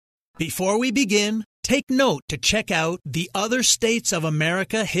Before we begin, take note to check out the Other States of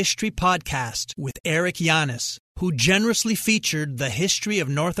America History podcast with Eric Yanis, who generously featured the History of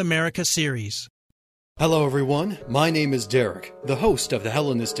North America series. Hello everyone, my name is Derek, the host of the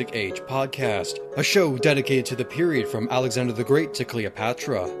Hellenistic Age podcast, a show dedicated to the period from Alexander the Great to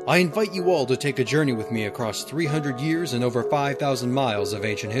Cleopatra. I invite you all to take a journey with me across 300 years and over 5,000 miles of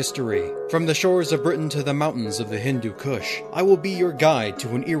ancient history. From the shores of Britain to the mountains of the Hindu Kush, I will be your guide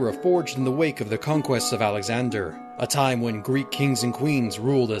to an era forged in the wake of the conquests of Alexander. A time when Greek kings and queens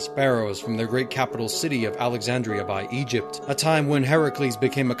ruled as pharaohs from their great capital city of Alexandria by Egypt. A time when Heracles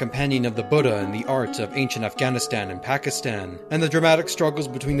became a companion of the Buddha in the art of ancient Afghanistan and Pakistan. And the dramatic struggles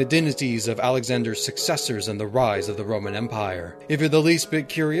between the dynasties of Alexander's successors and the rise of the Roman Empire. If you're the least bit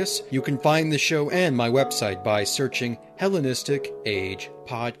curious, you can find the show and my website by searching Hellenistic Age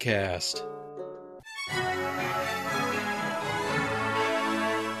Podcast.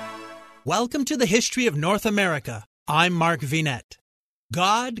 Welcome to the History of North America. I'm Mark Vinette.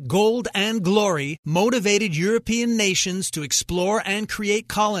 God, gold, and glory motivated European nations to explore and create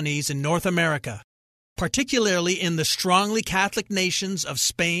colonies in North America, particularly in the strongly Catholic nations of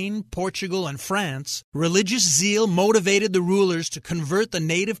Spain, Portugal, and France. Religious zeal motivated the rulers to convert the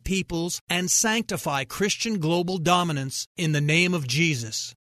native peoples and sanctify Christian global dominance in the name of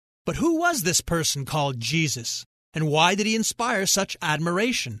Jesus. But who was this person called Jesus, and why did he inspire such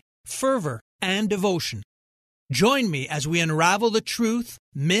admiration, fervor, and devotion? Join me as we unravel the truth,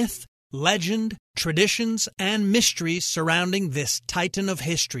 myth, legend, traditions, and mysteries surrounding this titan of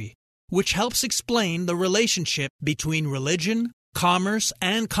history, which helps explain the relationship between religion, commerce,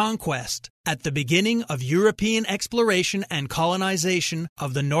 and conquest at the beginning of European exploration and colonization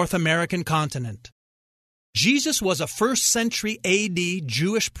of the North American continent. Jesus was a 1st century AD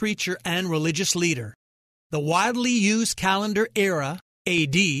Jewish preacher and religious leader. The widely used calendar era,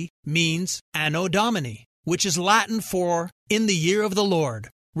 AD, means Anno Domini, which is Latin for in the year of the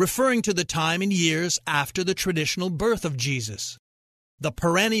Lord, referring to the time and years after the traditional birth of Jesus. The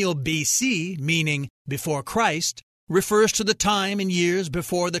perennial BC, meaning before Christ, refers to the time and years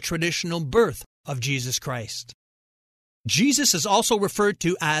before the traditional birth of Jesus Christ. Jesus is also referred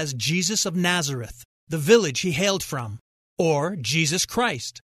to as Jesus of Nazareth, the village he hailed from, or Jesus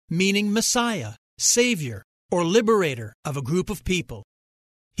Christ, meaning Messiah, Savior, or liberator of a group of people.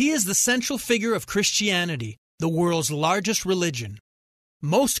 He is the central figure of Christianity, the world's largest religion.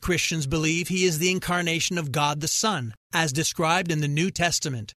 Most Christians believe he is the incarnation of God the Son, as described in the New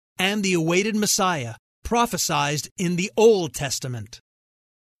Testament, and the awaited Messiah, prophesied in the Old Testament.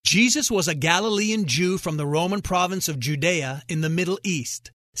 Jesus was a Galilean Jew from the Roman province of Judea in the Middle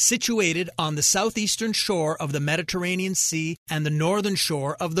East, situated on the southeastern shore of the Mediterranean Sea and the northern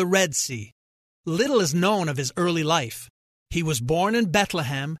shore of the Red Sea. Little is known of his early life. He was born in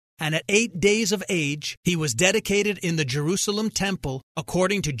Bethlehem, and at 8 days of age, he was dedicated in the Jerusalem temple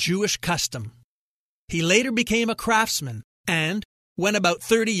according to Jewish custom. He later became a craftsman and, when about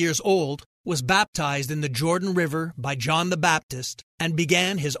 30 years old, was baptized in the Jordan River by John the Baptist and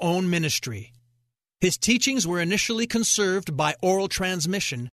began his own ministry. His teachings were initially conserved by oral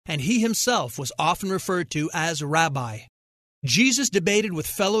transmission, and he himself was often referred to as rabbi. Jesus debated with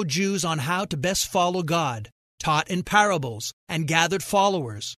fellow Jews on how to best follow God, taught in parables, and gathered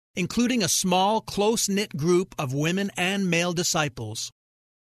followers, including a small, close-knit group of women and male disciples.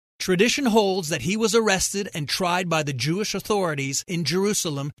 Tradition holds that he was arrested and tried by the Jewish authorities in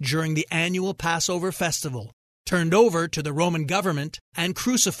Jerusalem during the annual Passover festival, turned over to the Roman government, and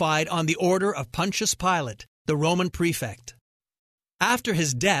crucified on the order of Pontius Pilate, the Roman prefect. After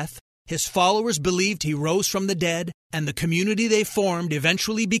his death, his followers believed he rose from the dead, and the community they formed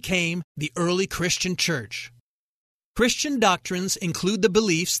eventually became the early Christian church. Christian doctrines include the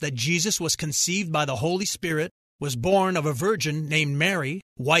beliefs that Jesus was conceived by the Holy Spirit, was born of a virgin named Mary,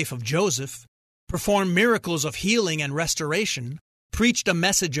 wife of Joseph, performed miracles of healing and restoration, preached a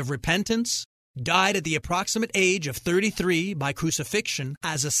message of repentance, died at the approximate age of 33 by crucifixion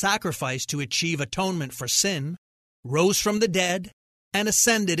as a sacrifice to achieve atonement for sin, rose from the dead, and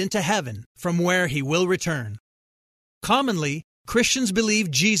ascended into heaven, from where he will return. Commonly, Christians believe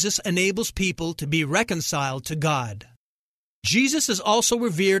Jesus enables people to be reconciled to God. Jesus is also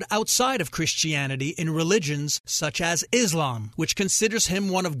revered outside of Christianity in religions such as Islam, which considers him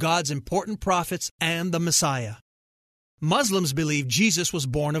one of God's important prophets and the Messiah. Muslims believe Jesus was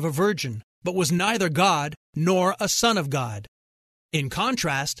born of a virgin, but was neither God nor a son of God. In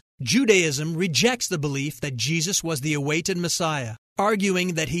contrast, Judaism rejects the belief that Jesus was the awaited Messiah,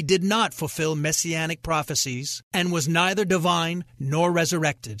 arguing that he did not fulfill messianic prophecies and was neither divine nor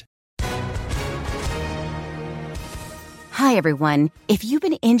resurrected. Hi, everyone. If you've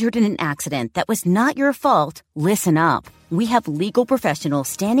been injured in an accident that was not your fault, listen up. We have legal professionals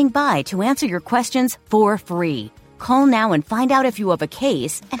standing by to answer your questions for free. Call now and find out if you have a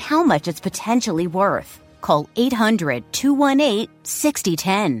case and how much it's potentially worth. Call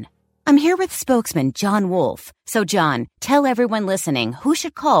 800-218-6010. I'm here with spokesman John Wolf. So, John, tell everyone listening who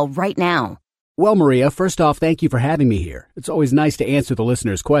should call right now. Well, Maria, first off, thank you for having me here. It's always nice to answer the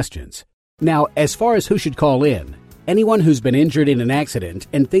listeners' questions. Now, as far as who should call in, anyone who's been injured in an accident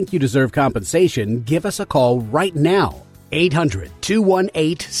and think you deserve compensation, give us a call right now.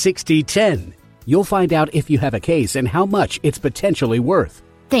 800-218-6010. You'll find out if you have a case and how much it's potentially worth.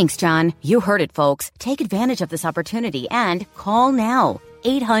 Thanks, John. You heard it, folks. Take advantage of this opportunity and call now.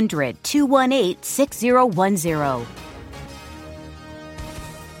 800-218-6010.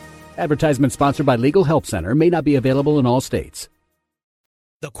 Advertisement sponsored by Legal Help Center. May not be available in all states.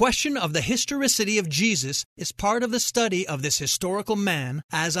 The question of the historicity of Jesus is part of the study of this historical man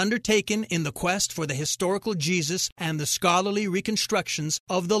as undertaken in the quest for the historical Jesus and the scholarly reconstructions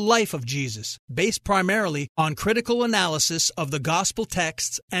of the life of Jesus, based primarily on critical analysis of the gospel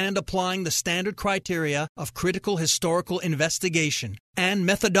texts and applying the standard criteria of critical historical investigation and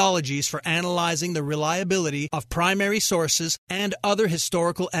methodologies for analyzing the reliability of primary sources and other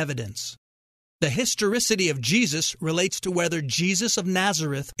historical evidence. The historicity of Jesus relates to whether Jesus of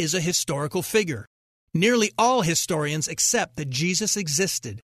Nazareth is a historical figure. Nearly all historians accept that Jesus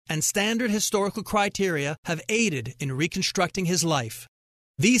existed, and standard historical criteria have aided in reconstructing his life.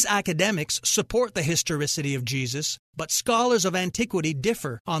 These academics support the historicity of Jesus, but scholars of antiquity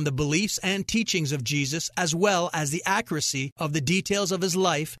differ on the beliefs and teachings of Jesus as well as the accuracy of the details of his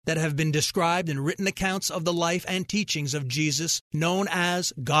life that have been described in written accounts of the life and teachings of Jesus known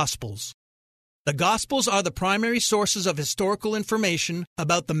as Gospels. The Gospels are the primary sources of historical information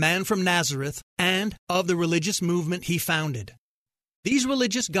about the man from Nazareth and of the religious movement he founded. These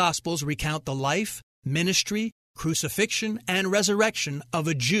religious Gospels recount the life, ministry, crucifixion, and resurrection of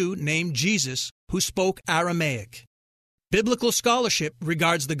a Jew named Jesus who spoke Aramaic. Biblical scholarship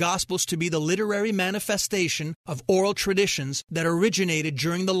regards the Gospels to be the literary manifestation of oral traditions that originated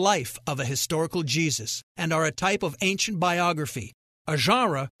during the life of a historical Jesus and are a type of ancient biography, a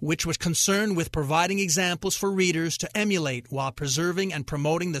genre which was concerned with providing examples for readers to emulate while preserving and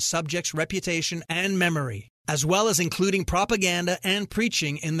promoting the subject's reputation and memory, as well as including propaganda and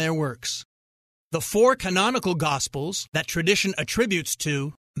preaching in their works. The four canonical Gospels that tradition attributes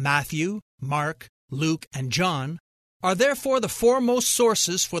to Matthew, Mark, Luke, and John are therefore the foremost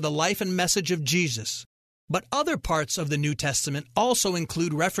sources for the life and message of Jesus. But other parts of the New Testament also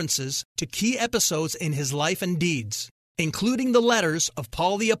include references to key episodes in his life and deeds, including the letters of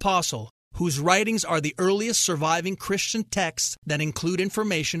Paul the Apostle, whose writings are the earliest surviving Christian texts that include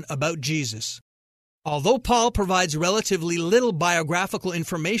information about Jesus. Although Paul provides relatively little biographical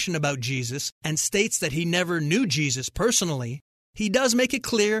information about Jesus and states that he never knew Jesus personally, he does make it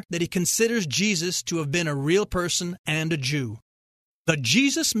clear that he considers Jesus to have been a real person and a Jew. The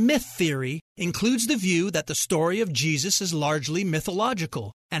Jesus myth theory includes the view that the story of Jesus is largely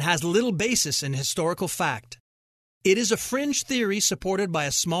mythological and has little basis in historical fact. It is a fringe theory supported by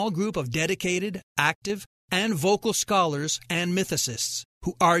a small group of dedicated, active, and vocal scholars and mythicists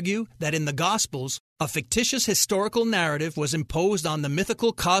who argue that in the Gospels, a fictitious historical narrative was imposed on the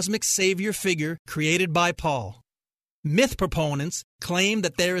mythical cosmic savior figure created by Paul. Myth proponents claim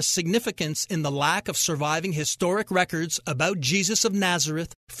that there is significance in the lack of surviving historic records about Jesus of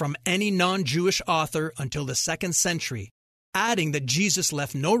Nazareth from any non-Jewish author until the 2nd century, adding that Jesus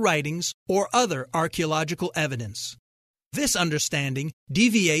left no writings or other archaeological evidence. This understanding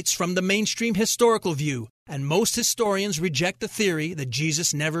deviates from the mainstream historical view, and most historians reject the theory that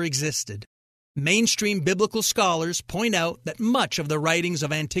Jesus never existed. Mainstream biblical scholars point out that much of the writings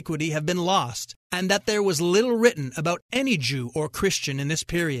of antiquity have been lost, and that there was little written about any Jew or Christian in this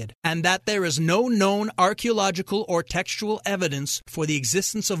period, and that there is no known archaeological or textual evidence for the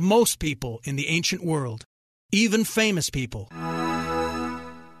existence of most people in the ancient world, even famous people.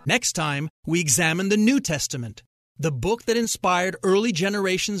 Next time, we examine the New Testament, the book that inspired early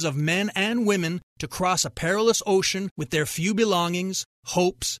generations of men and women to cross a perilous ocean with their few belongings,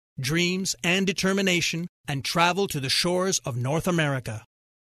 hopes, dreams, and determination, and travel to the shores of North America.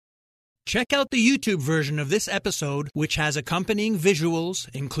 Check out the YouTube version of this episode, which has accompanying visuals,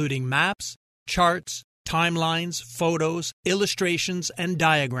 including maps, charts, timelines, photos, illustrations, and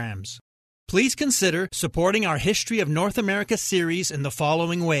diagrams. Please consider supporting our History of North America series in the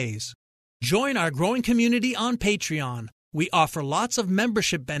following ways. Join our growing community on Patreon. We offer lots of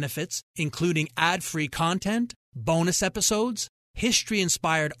membership benefits, including ad-free content, bonus episodes,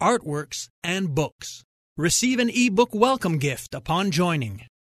 history-inspired artworks, and books. receive an ebook welcome gift upon joining.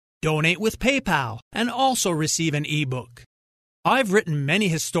 Donate with PayPal and also receive an ebook. I've written many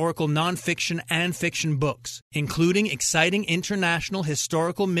historical nonfiction and fiction books, including exciting international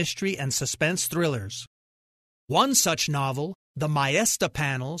historical mystery and suspense thrillers. One such novel, The Maesta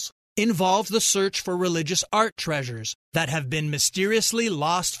Panels, involves the search for religious art treasures that have been mysteriously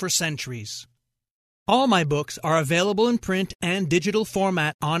lost for centuries. All my books are available in print and digital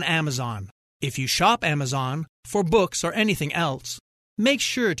format on Amazon. If you shop Amazon for books or anything else, make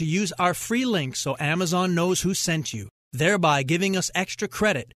sure to use our free link so Amazon knows who sent you, thereby giving us extra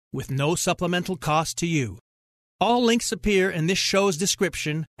credit with no supplemental cost to you. All links appear in this show's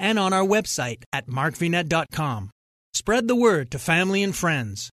description and on our website at markvinet.com. Spread the word to family and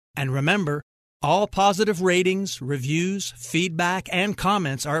friends. And remember, all positive ratings, reviews, feedback, and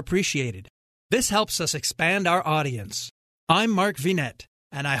comments are appreciated. This helps us expand our audience. I'm Mark Vinet,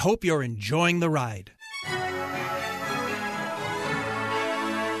 and I hope you're enjoying the ride.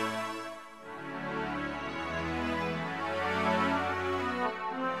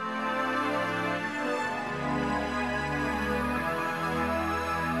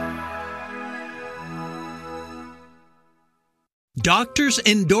 Doctors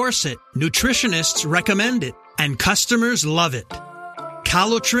endorse it, nutritionists recommend it, and customers love it.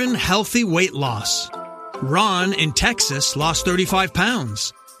 Calotren Healthy Weight Loss. Ron in Texas lost 35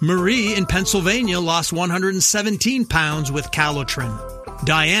 pounds. Marie in Pennsylvania lost 117 pounds with Calotren.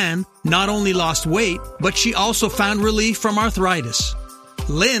 Diane not only lost weight, but she also found relief from arthritis.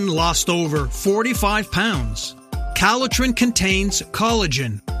 Lynn lost over 45 pounds. Calotren contains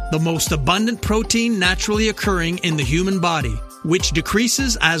collagen, the most abundant protein naturally occurring in the human body, which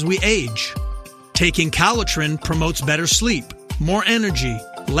decreases as we age. Taking Calotren promotes better sleep, more energy,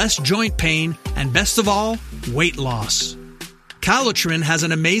 less joint pain, and best of all, weight loss. Calotren has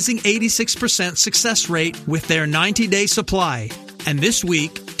an amazing 86% success rate with their 90-day supply. And this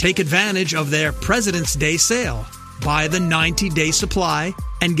week, take advantage of their President's Day sale. Buy the 90-day supply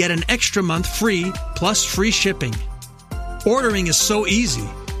and get an extra month free plus free shipping. Ordering is so easy.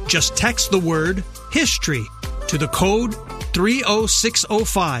 Just text the word HISTORY to the code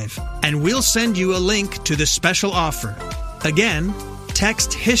 30605 and we'll send you a link to the special offer. Again,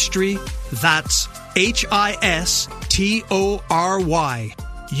 text HISTORY, that's HISTORY,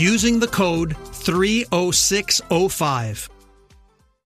 using the code 30605.